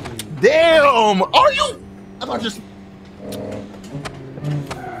 Damn! Are you? I thought just.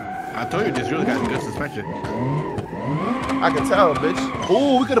 I told you this really got good suspension. I can tell, bitch.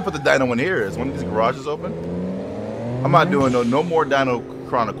 Ooh, we could have put the dyno in here. Is one of these garages open? I'm not doing no more dyno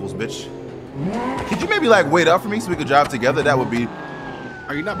chronicles, bitch. Could you maybe like wait up for me so we could drive together? That would be.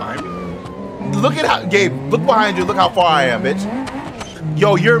 Are you not behind me? Look at how, Gabe. Look behind you. Look how far I am, bitch.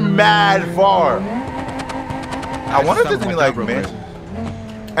 Yo, you're mad far. I wonder if there's any like mansion.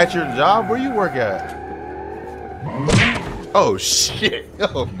 At your job, where you work at? Oh shit!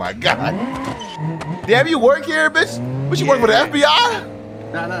 Oh my god! Damn, you work here, bitch? What you work for the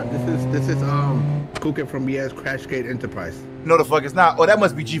FBI? Nah. This is Cooking from BS Crashgate Enterprise. No, the fuck it's not. Oh, that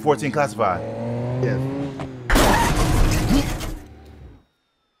must be G14 classified. Yes.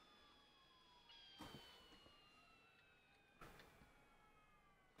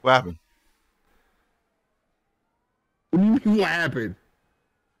 What happened? What happened?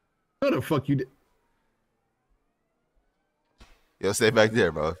 What the fuck you did? Yo, stay back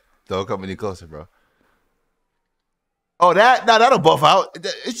there, bro. Don't come any closer, bro. Oh, that'll buff out.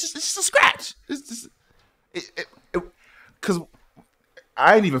 It's just a scratch. It's just because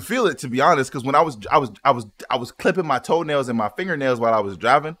I didn't even feel it, to be honest. Because when I was clipping my toenails and my fingernails while I was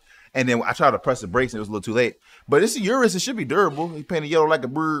driving, and then I tried to press the brakes and it was a little too late. But it's a Urus. It should be durable. He painted yellow like a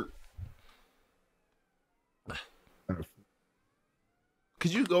bird.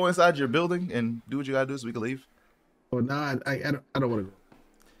 Could you go inside your building and do what you gotta do so we can leave? Oh, nah, I don't want to go.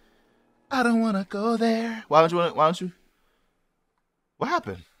 I don't want to go there. Why don't you? What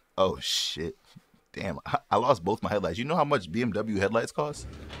happened? Oh, shit. Damn, I lost both my headlights. You know how much BMW headlights cost?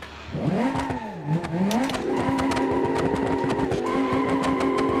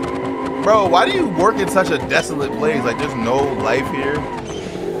 Bro, why do you work in such a desolate place? Like, there's no life here?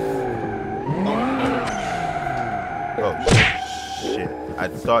 Oh, shit. I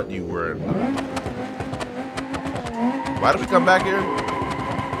thought you were... Why did we come back here?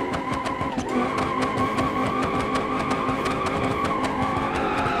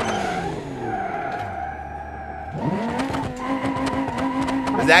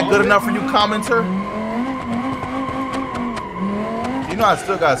 Is that good enough for you, commenter? You know I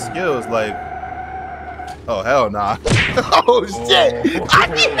still got skills, like... Oh, hell nah. Oh, shit! How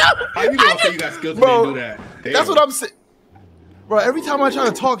you gonna say you got skills and bro, do that? Damn. That's what I'm saying. Bro, every time I try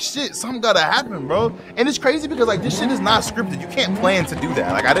to talk shit, something gotta happen, bro. And it's crazy because, like, this shit is not scripted. You can't plan to do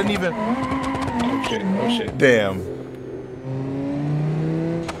that. Like, I didn't even... Oh, shit. Damn.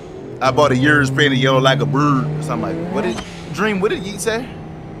 I bought a Urus painted yellow like a bird. So I'm like, what did Yeet say?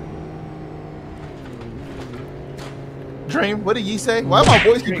 Dream, what did Yeet say? Why my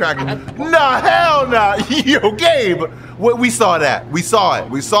voice keep cracking? Nah, hell nah. Yo, Gabe, we saw that. We saw it.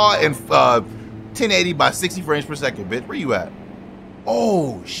 We saw it in 1080 by 60 frames per second, bitch. Where you at?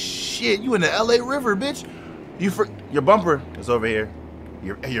 Oh, shit. You in the LA River, bitch. Your bumper is over here.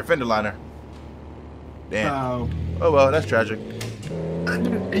 Your fender liner. Damn. Oh, well, that's tragic. Are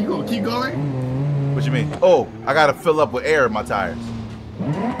you gonna keep going? What you mean? Oh, I gotta fill up with air in my tires.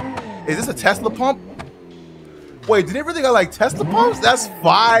 Is this a Tesla pump? Wait, did they really got like Tesla pumps? That's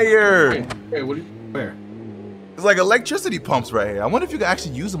fire. Hey, where? It's like electricity pumps right here. I wonder if you can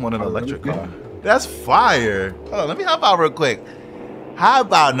actually use them on an electric car. That's fire. Hold on, let me hop out real quick. How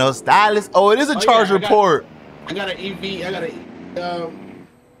about no stylus? Oh, it is a charger port. I got an EV. I got a.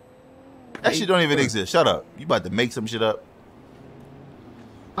 That shit don't even exist. Shut up. You about to make some shit up?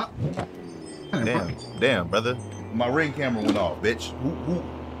 Damn, brother. My ring camera went off, bitch.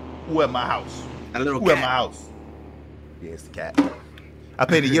 Who at my house? That little Who cat. at my house? Yeah, it's the cat. I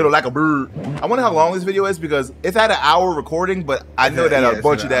painted yellow like a bird. I wonder how long this video is because it's at an hour recording, but I know that a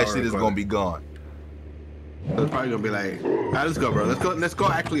bunch of that shit is gonna be gone. It's probably gonna be like, all right, let's go, bro. Let's go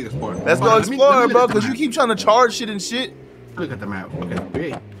actually explore. Let's go explore, bro, because you keep trying to charge shit and shit. Look at the map.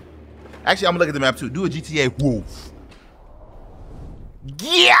 Okay. Actually, I'm gonna look at the map too. Do a GTA wolf.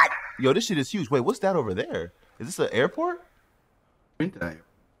 Yeah. Yo, this shit is huge. Wait, what's that over there? Is this an airport?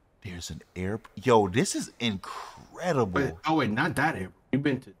 There's an airport. Yo, this is incredible. Wait, not that airport. You've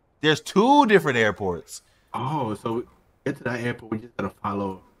been to. There's 2 different airports. Oh, so get to that airport. We just gotta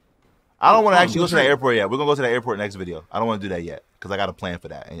follow. I don't want to actually go to that airport yet. We're gonna go to that airport next video. I don't want to do that yet because I got a plan for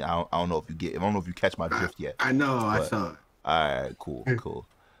that, and I don't know if you I don't know if you catch my drift yet. I know. I saw it. All right, cool.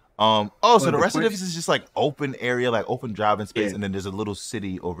 Oh, so the rest of this is just like open area, like open driving space, and then there's a little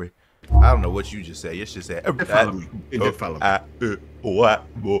city over. I don't know what you just said. You should say. Just follow me. Just follow me.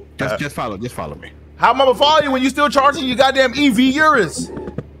 Just follow me. How am I gonna follow you when you still charging your goddamn EV Urus?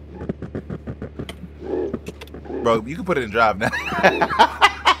 Bro, you can put it in drive now.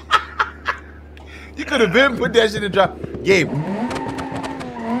 You could have been put that shit in drive. Gabe.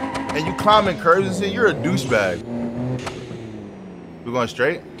 And you climbing curves and shit, you're a douchebag. We're going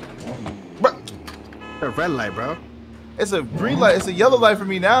straight? Bro. A red light, bro. It's a green light. It's a yellow light for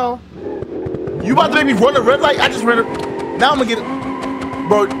me now. You about to make me run a red light? I just ran it. Now I'm gonna get it.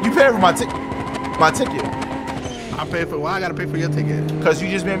 Bro, you paying for my ticket. I pay for why I gotta pay for your ticket? Cause you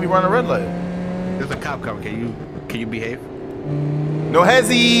just made me run a red light. There's a cop coming. Can you behave? No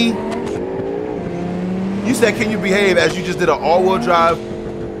hezzy. You said can you behave as you just did an all-wheel drive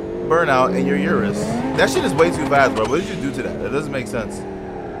burnout in your Urus. That shit is way too fast, bro. What did you do to that? That doesn't make sense.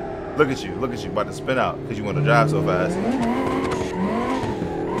 Look at you, about to spin out because you want to drive so fast.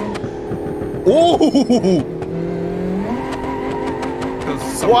 Ooh!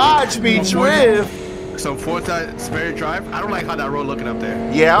 Watch me drift. Some Forza Spirit Drive. I don't like how that road looking up there.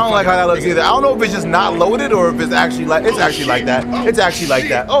 Yeah, I don't like how that looks either. I don't know if it's just not loaded or if it's actually like like that. It's actually like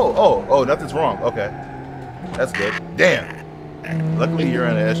that. Oh, nothing's wrong. Okay, that's good. Damn. Luckily you're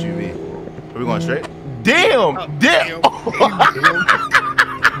in an SUV. Are we going straight? Damn! Damn!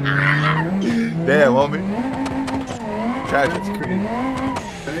 Damn, homie. Tragic.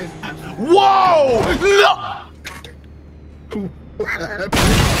 Whoa! No!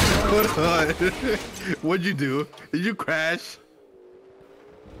 Hold on. What'd you do? Did you crash?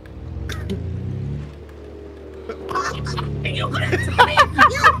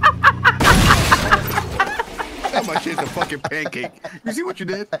 That my shit's a fucking pancake. You see what you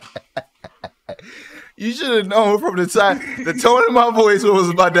did? You should have known from the tone of my voice what was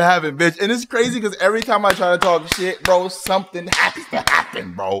about to happen, bitch. And it's crazy because every time I try to talk shit, bro, something has to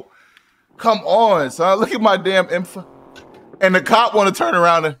happen, bro. Come on, son. Look at my damn info. And the cop want to turn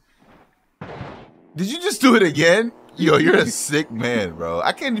around and... Did you just do it again? Yo, you're a sick man, bro.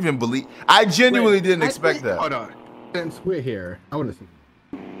 I can't even believe... I genuinely didn't expect that. Hold on. Since we're here, I want to see.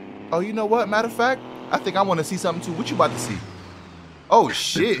 Oh, you know what? Matter of fact, I think I want to see something too. What you about to see? Oh,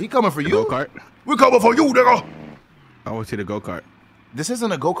 shit. He coming for you? Go-kart. We're coming for you, nigga. I want to see the go-kart. This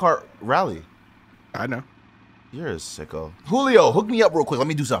isn't a go-kart rally. I know. You're a sicko. Julio, hook me up real quick. Let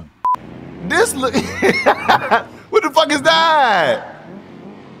me do something. This look... What the fuck is that?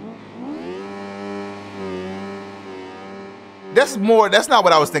 That's not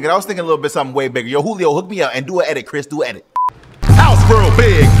what I was thinking. I was thinking a little bit something way bigger. Yo, Julio, hook me up and do an edit, Chris. Do an edit. House real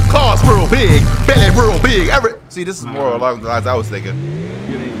big, cars real big, belly real big. See, this is more along the lines I was thinking.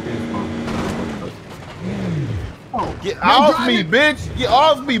 Get off me, bitch. Get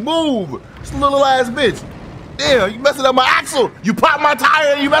off me. Move. This little ass bitch. Damn, you messing up my axle. You popped my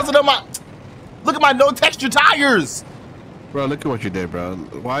tire and you messing up my... Look at my no texture tires. Bro, look at what you did, bro.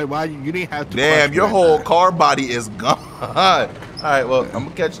 Why you didn't have to... Damn, your whole car body is gone. All right, well, I'm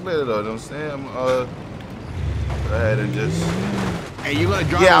gonna catch you later, though. You know what I'm saying? I'm go ahead and just... Hey, you gonna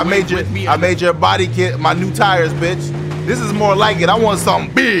drive? Yeah, I made your body kit, my new tires, bitch. This is more like it. I want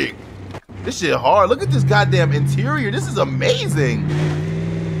something big. This shit hard. Look at this goddamn interior. This is amazing.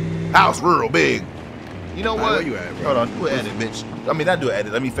 House real big. You know what? Where you at, bro? Hold on, do an edit, bitch. I mean, not do an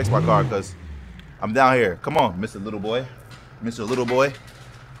edit. Let me fix my car, because I'm down here. Come on, Mr. Little Boy. Mr. Little Boy.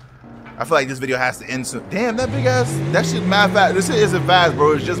 I feel like this video has to end soon. Damn, that big ass, that shit mad fast. This shit isn't fast,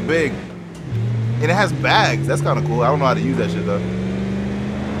 bro. It's just big. And it has bags. That's kind of cool. I don't know how to use that shit, though.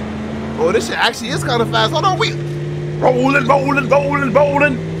 Oh, this shit actually is kind of fast. Hold on, we rolling, rolling, rolling,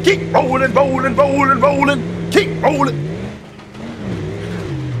 rolling. Keep rolling, rolling, rolling, rolling. Keep rolling.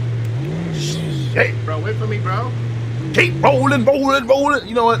 Shit. Bro, wait for me, bro. Keep rolling, rolling, rolling.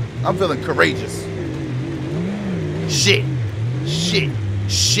 You know what? I'm feeling courageous. Shit. Shit.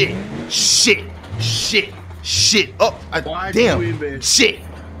 Shit. Shit. Shit. Shit. Oh, damn. Shit.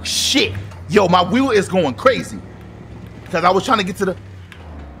 Shit. Yo, my wheel is going crazy. Because I was trying to get to the...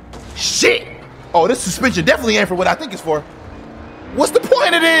 Shit. Oh, this suspension definitely ain't for what I think it's for. What's the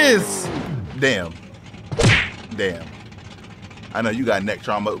point of this? Damn. Damn. I know you got neck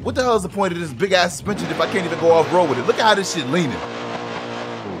trauma. What the hell is the point of this big ass suspension if I can't even go off road with it? Look at how this shit leaning.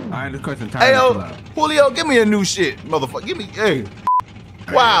 Hey yo, Julio, give me a new shit, motherfucker. Give me, hey.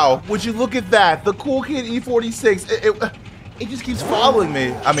 Wow, would you look at that? The Cool Kid E46. It just keeps following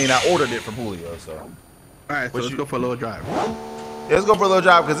me. I mean, I ordered it from Julio, so. All right, so let's go for a little drive. Yeah, let's go for a little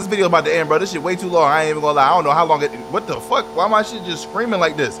drive because this video is about to end, bro. This shit way too long. I ain't even gonna lie. I don't know how long it. What the fuck? Why my shit just screaming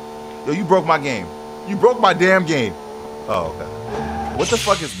like this? Yo, you broke my game. You broke my damn game. Oh, okay. What the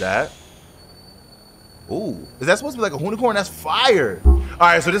fuck is that? Ooh, is that supposed to be like a unicorn? That's fire. All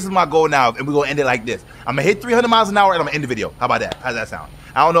right, so this is my goal now, and we're gonna end it like this. I'm gonna hit 300 miles an hour, and I'm gonna end the video. How about that? How's that sound?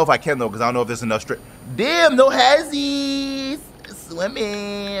 I don't know if I can though, because I don't know if there's enough strip. Damn, no hazzies. Swimming.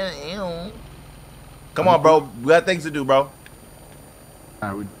 Ew. Come on, bro. We got things to do, bro.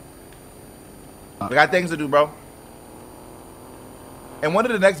 Alright, we got things to do, bro. And one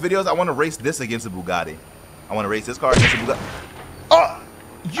of the next videos, I want to race this against a Bugatti. I want to race this car against a Bugatti. Oh,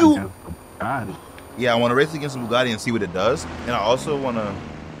 you. Yeah, I want to race against a Bugatti and see what it does. And I also want to.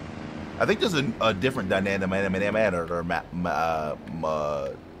 I think there's a different dynamic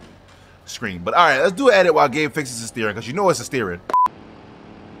screen. But all right, let's do an edit while Gabe fixes the steering, because you know it's a steering.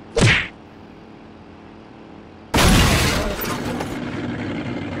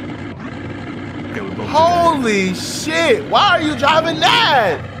 Holy shit! Why are you driving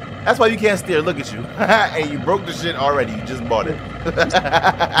that? That's why you can't steer. Look at you. And you broke the shit already. You just bought it.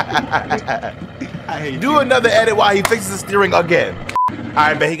 Do another edit while he fixes the steering again. All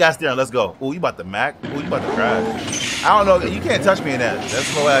right, man, he got steering. Let's go. Oh, you about to Mac? Oh, you about to crash? I don't know. You can't touch me in that. That's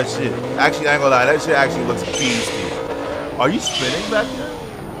slow ass shit. Actually, I ain't gonna lie. That shit actually looks beastie. Are you spinning back there?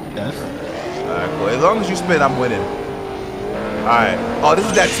 Yes. All right, cool. As long as you spin, I'm winning. All right. Oh, this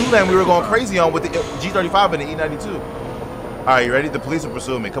is that two-lane we were going crazy on with the G35 and the E92. All right, you ready? The police are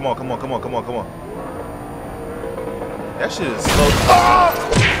pursuing me. Come on, come on, come on, come on, come on. That shit is slow. Oh!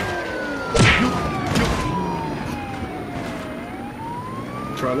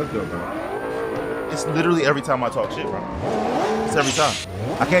 Try, let's go, bro. It's literally every time I talk shit, bro. It's every time.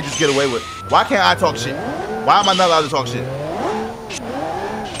 I can't just get away with. Why can't I talk shit? Why am I not allowed to talk shit?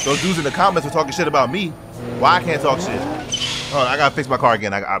 Those dudes in the comments are talking shit about me. Why I can't talk shit? Oh, I gotta fix my car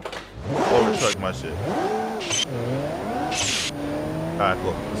again. I overcharged my shit. Alright,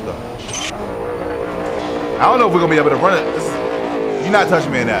 cool. Let's go. I don't know if we're gonna be able to run it. You're not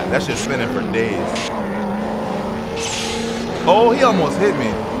touching me in that. That shit's spinning for days. Oh, he almost hit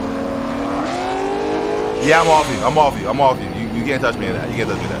me. Yeah, I'm off you. I'm off you. I'm off you. You can't touch me in that. You can't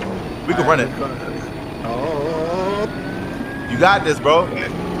touch me in that. We can run it. Oh. You got this, bro.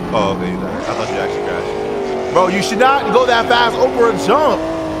 Oh, okay. You got it. I thought you actually crashed. Bro, you should not go that fast over a jump.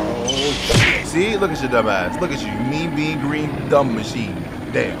 See? Look at your dumb ass. Look at you. Mean, being green, dumb machine.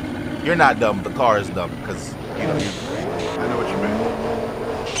 Damn. You're not dumb. The car is dumb. Because, you know, I know what you meant.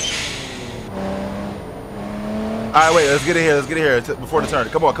 All right, wait. Let's get in here. Let's get in here before the turn.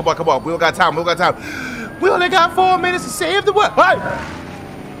 Come on, come on, come on. We don't got time. We don't got time. We only got 4 minutes to save the world. Hey!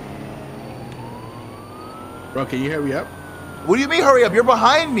 Bro, can you hurry up? What do you mean hurry up? You're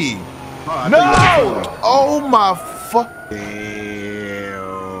behind me. Oh, no! Oh my fuck. Damn.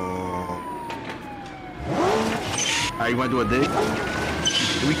 Alright, you want to do a dig?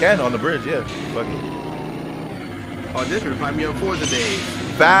 We can on the bridge, yeah. Fuck it. Oh, this remind me of Forza days.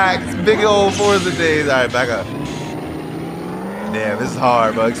 Facts. Big old Forza days. All right, back up. Damn, this is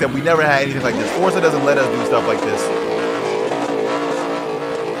hard, bro. Except we never had anything like this. Forza doesn't let us do stuff like this.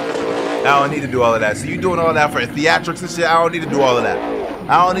 I don't need to do all of that. So you doing all that for theatrics and shit? I don't need to do all of that.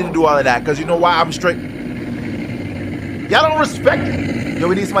 I don't need to do all of that. Because you know why? I'm straight. Y'all don't respect it. Yo,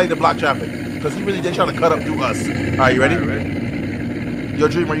 we need somebody to block traffic. Because he really did try to cut up through us. All right, you ready? All right, ready? Yo,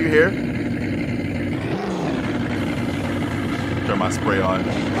 Dream, are you here? Turn my spray on.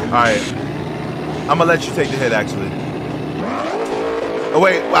 All right. I'm going to let you take the hit, actually. Oh,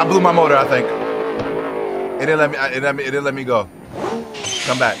 wait. I blew my motor, I think. It didn't let me go.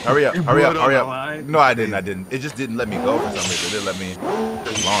 Come back. Hurry up. Hurry up. Hurry up. No, I didn't. It just didn't let me go for some reason. It didn't let me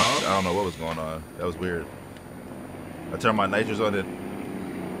launch. I don't know what was going on. That was weird. I turned my nitrous on it.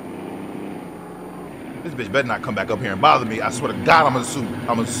 This bitch better not come back up here and bother me. I swear to God, I'm gonna sue.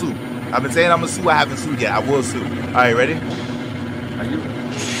 I'm gonna sue. I've been saying I'm gonna sue. I haven't sued yet. I will sue. All right, ready? Are you?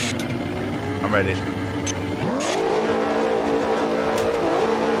 I'm ready.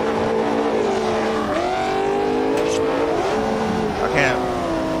 I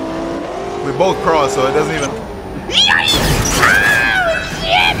can't. We both cross, so it doesn't even.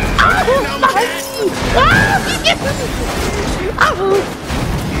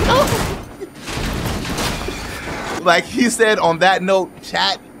 Like he said on that note,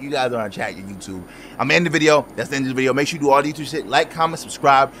 chat, you guys are on chat, your YouTube. I'm ending the video. That's the end of the video. Make sure you do all the YouTube shit. Like, comment,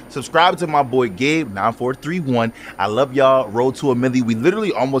 subscribe. Subscribe to my boy Gabe9431. I love y'all. Road to 1 million. We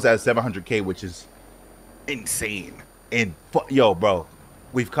literally almost at 700K, which is insane. And yo, bro,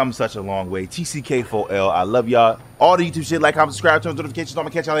 we've come such a long way. TCK4L. I love y'all. All the YouTube shit. Like, comment, subscribe, turn on notifications. I'm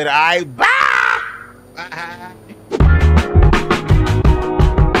gonna catch y'all later. All right, bye.